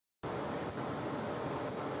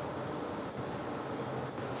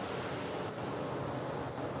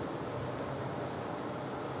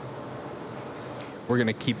We're going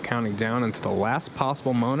to keep counting down until the last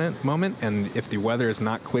possible moment, and if the weather is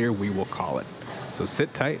not clear, we will call it. So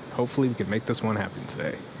sit tight. Hopefully we can make this one happen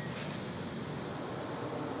today.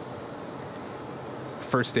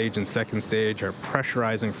 First stage and second stage are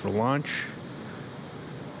pressurizing for launch.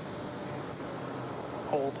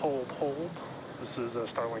 Hold, hold, hold. This is a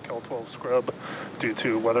Starlink L12 scrub due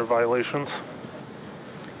to weather violations.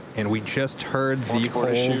 And we just heard the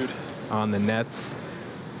hold on the nets.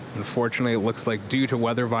 Unfortunately, it looks like due to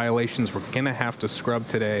weather violations, we're going to have to scrub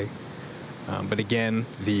today. But again,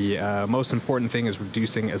 the most important thing is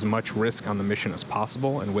reducing as much risk on the mission as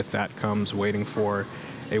possible, and with that comes waiting for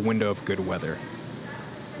a window of good weather.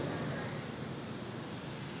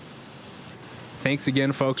 Thanks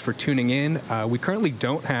again, folks, for tuning in. We currently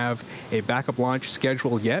don't have a backup launch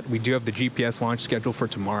schedule yet. We do have the GPS launch schedule for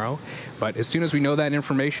tomorrow, but as soon as we know that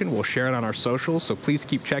information, we'll share it on our socials, so please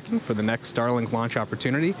keep checking for the next Starlink launch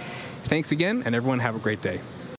opportunity. Thanks again, and everyone have a great day.